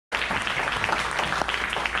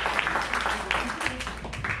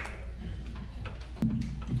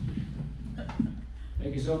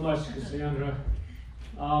so much, Cassandra.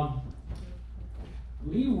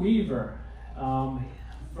 Lee Weaver,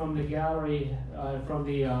 from the gallery, from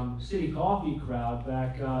the City Coffee crowd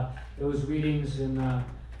back, there was readings in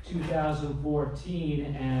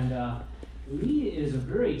 2014, and Lee is a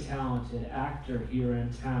very talented actor here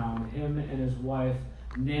in town. Him and his wife,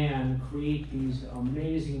 Nan, create these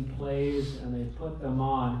amazing plays, and they put them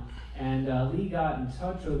on. And Lee got in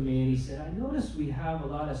touch with me, and he said, I noticed we have a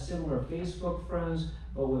lot of similar Facebook friends,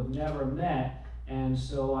 but we've never met. And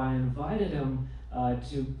so I invited him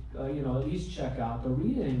to at least check out the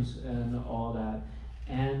readings and all that.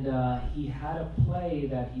 And he had a play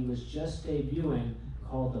that he was just debuting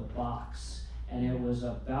called The Box. And it was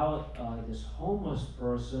about this homeless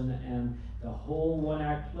person, and the whole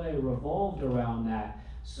one-act play revolved around that.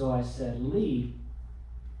 So I said, Lee,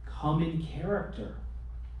 come in character.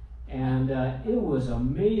 And it was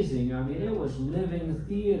amazing. I mean, it was living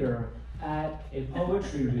theater at a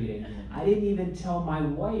poetry reading. I didn't even tell my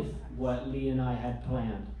wife what Lee and I had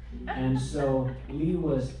planned. And so Lee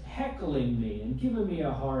was heckling me and giving me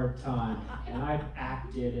a hard time. And I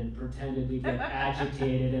acted and pretended to get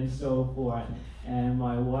agitated and so forth. And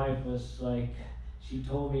my wife was like, she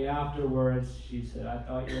told me afterwards, she said, I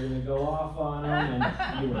thought you were going to go off on him,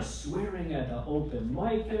 and you were swearing at the open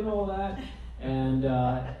mic and all that. And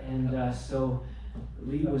so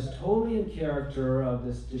Lee was totally in character of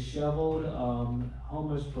this disheveled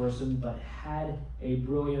homeless person, but had a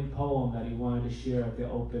brilliant poem that he wanted to share at the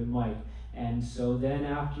open mic. And so then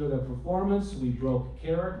after the performance, we broke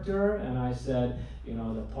character, and I said,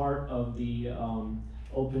 the part of the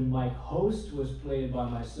open mic host was played by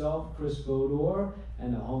myself, Chris Bodor,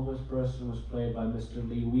 and the homeless person was played by Mr.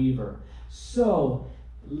 Lee Weaver. So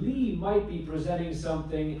Lee might be presenting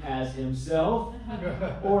something as himself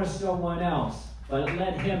or someone else, but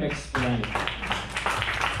let him explain.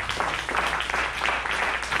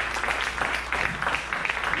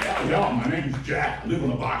 Yeah, my name's Jack. I live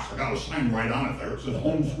in a box. I got a sign right on it there. It says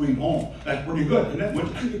Home Sweet Home. That's pretty good. And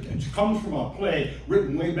it comes from a play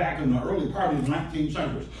written way back in the early part of the 19th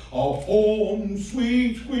century. Oh, home,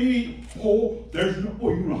 sweet, sweet, oh, there's no, oh,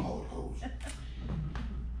 you know how it goes.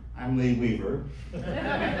 I'm Lee Weaver.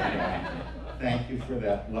 Thank you for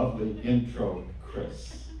that lovely intro,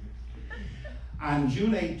 Chris. On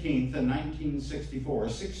June 18th in 1964,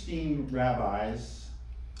 16 rabbis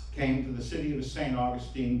came to the city of Saint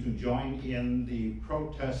Augustine to join in the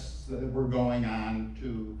protests that were going on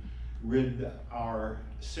to rid our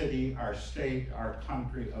city, our state, our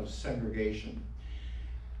country of segregation.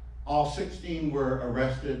 All 16 were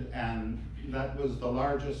arrested, and that was the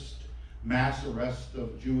largest mass arrest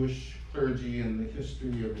of Jewish clergy in the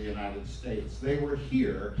history of the United States. They were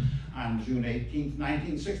here on June 18th,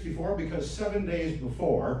 1964, because 7 days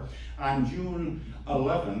before, on June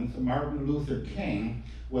 11th, Martin Luther King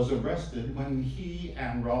was arrested when he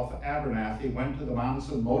and Ralph Abernathy went to the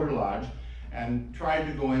Monson Motor Lodge and tried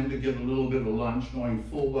to go in to get a little bit of lunch, knowing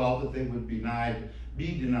full well that they would be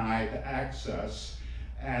denied access.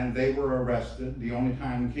 And they were arrested. The only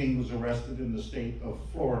time King was arrested in the state of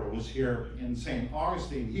Florida was here in St.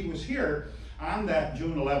 Augustine. He was here on that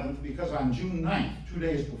June 11th because on June 9th, 2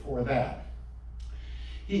 days before that,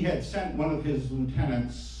 he had sent one of his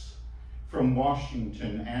lieutenants from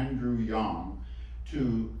Washington, Andrew Young,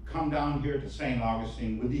 to come down here to St.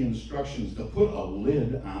 Augustine with the instructions to put a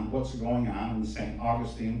lid on what's going on in St.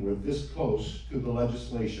 Augustine. We're this close to the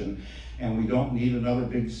legislation, and we don't need another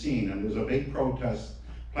big scene. And there's a big protest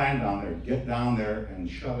planned down there. Get down there and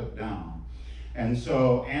shut it down. And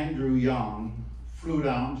so Andrew Young flew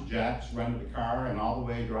down to Jack's, rented a car, and all the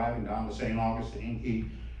way driving down to St. Augustine, he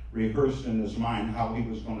rehearsed in his mind how he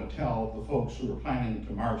was going to tell the folks who were planning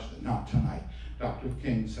to march that not tonight. Dr.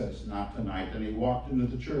 King says not tonight. And he walked into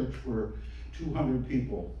the church where 200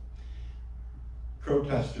 people,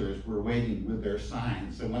 protesters, were waiting with their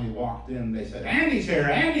signs. And when he walked in, they said, Andy's here,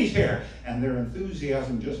 Andy's here. And their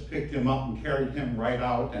enthusiasm just picked him up and carried him right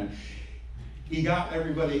out. And he got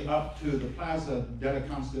everybody up to the Plaza de la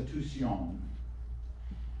Constitución.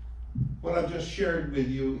 What I've just shared with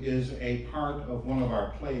you is a part of one of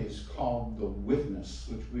our plays called The Witness,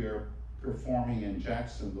 which we are performing in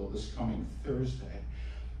Jacksonville this coming Thursday.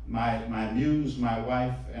 My muse, my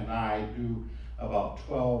wife, and I do about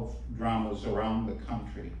 12 dramas around the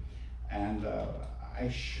country. And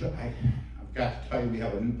I've got to tell you, we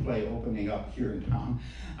have a new play opening up here in town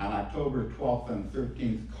on October 12th and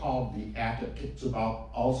 13th called The Attic. It's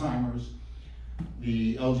about Alzheimer's,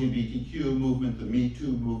 the LGBTQ movement, the Me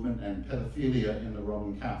Too movement, and pedophilia in the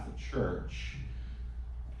Roman Catholic Church.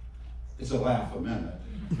 It's a laugh a minute.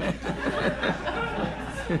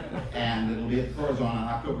 And it'll be at the Corazon on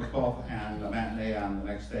October 12th and a matinee on the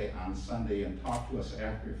next day on Sunday. And talk to us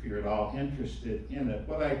after if you're at all interested in it.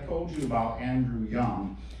 What I told you about Andrew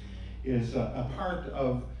Young is a part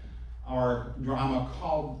of our drama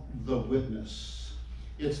called The Witness.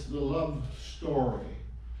 It's the love story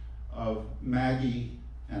of Maggie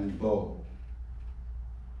and Bo.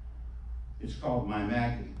 It's called My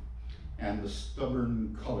Maggie and the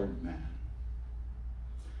Stubborn Colored Man.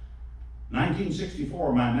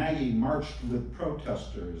 1964, My Maggie marched with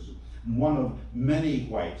protesters, one of many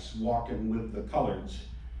whites walking with the coloreds.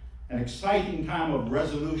 An exciting time of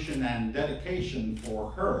resolution and dedication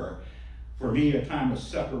for her. For me, a time of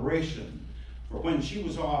separation. For when she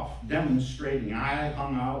was off demonstrating, I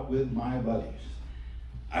hung out with my buddies.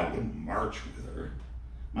 I wouldn't march with her.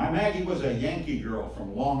 My Maggie was a Yankee girl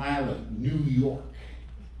from Long Island, New York.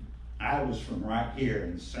 I was from right here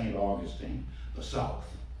in Saint Augustine, the South.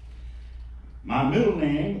 My middle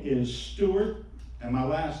name is Stewart, and my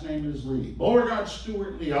last name is Lee. Beauregard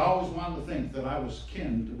Stewart Lee. I always wanted to think that I was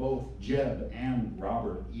kin to both Jeb and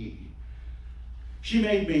Robert E. She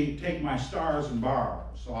made me take my stars and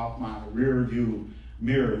bars off my rear view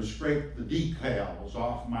mirror and scrape the decals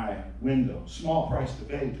off my window. Small price to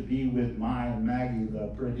pay to be with my Maggie, the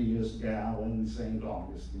prettiest gal in St.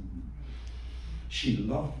 Augustine. She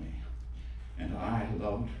loved me, and I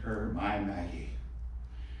loved her, my Maggie.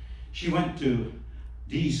 She went to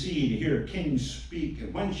D.C. to hear King speak,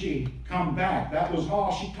 and when she come back, that was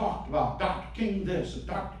all she talked about. Dr. King this, and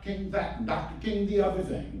Dr. King that, and Dr. King the other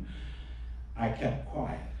thing. I kept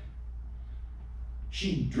quiet.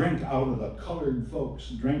 She'd drink out of the colored folks'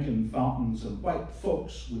 drinking fountains, and white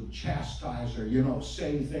folks would chastise her, you know,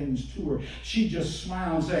 say things to her. She'd just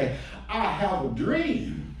smile and say, I have a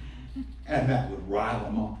dream. And that would rile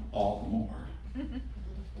them up all the more.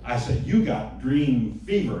 I said, you got dream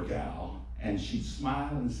fever, gal. And she'd smile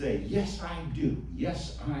and say, yes, I do.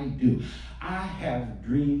 Yes, I do. I have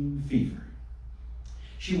dream fever.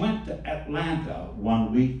 She went to Atlanta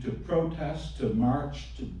one week to protest, to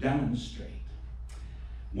march, to demonstrate.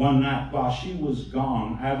 One night while she was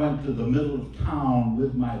gone, I went to the middle of town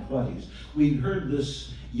with my buddies. We'd heard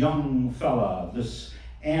this young fella, this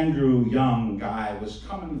Andrew Young guy, was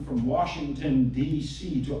coming from Washington,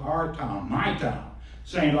 D.C. to our town, my town,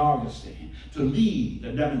 Saint Augustine, to lead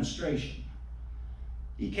a demonstration.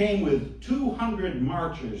 He came with 200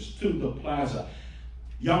 marchers to the plaza.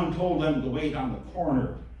 Young told them to wait on the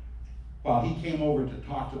corner while he came over to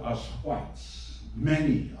talk to us whites.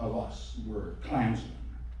 Many of us were Klansmen.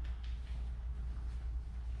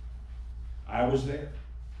 I was there.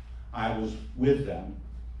 I was with them.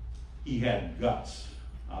 He had guts.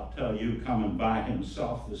 I'll tell you, coming by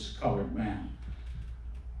himself, this colored man.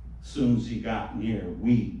 As soon as he got near,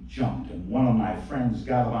 we jumped, and one of my friends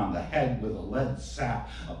got him on the head with a lead sap,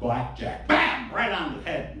 a blackjack. Bam! Right on the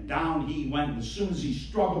head, and down he went. As soon as he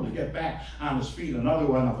struggled to get back on his feet, another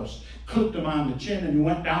one of us clipped him on the chin, and he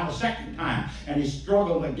went down a second time. And he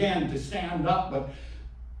struggled again to stand up, but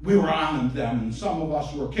we were on them, and some of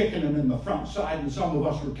us were kicking him in the front side, and some of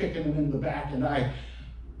us were kicking him in the back, and I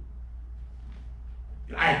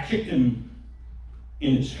kicked him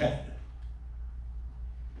in his head.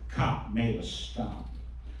 The cop made us stop.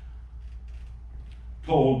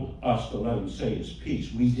 Told us to let him say his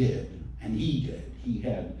piece. We did, and he did. He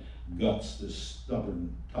had guts, this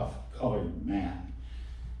stubborn, tough, colored man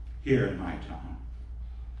here in my town.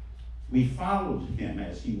 We followed him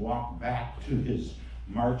as he walked back to his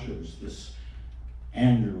marchers, this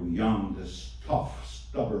Andrew Young, this tough,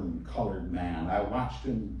 stubborn, colored man. I watched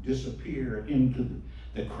him disappear into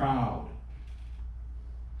the crowd.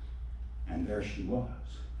 And there she was,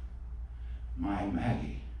 my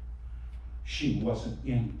Maggie. She wasn't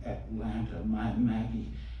in Atlanta. My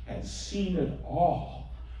Maggie had seen it all.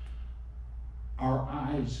 Our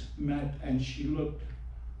eyes met, and she looked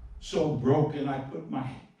so broken. I put my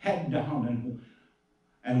head down,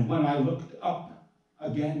 and when I looked up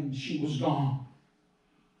again, she was gone.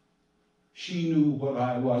 She knew what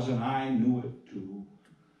I was, and I knew it too.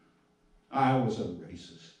 I was a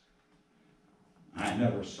racist. I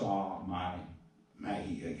never saw my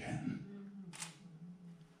Maggie again.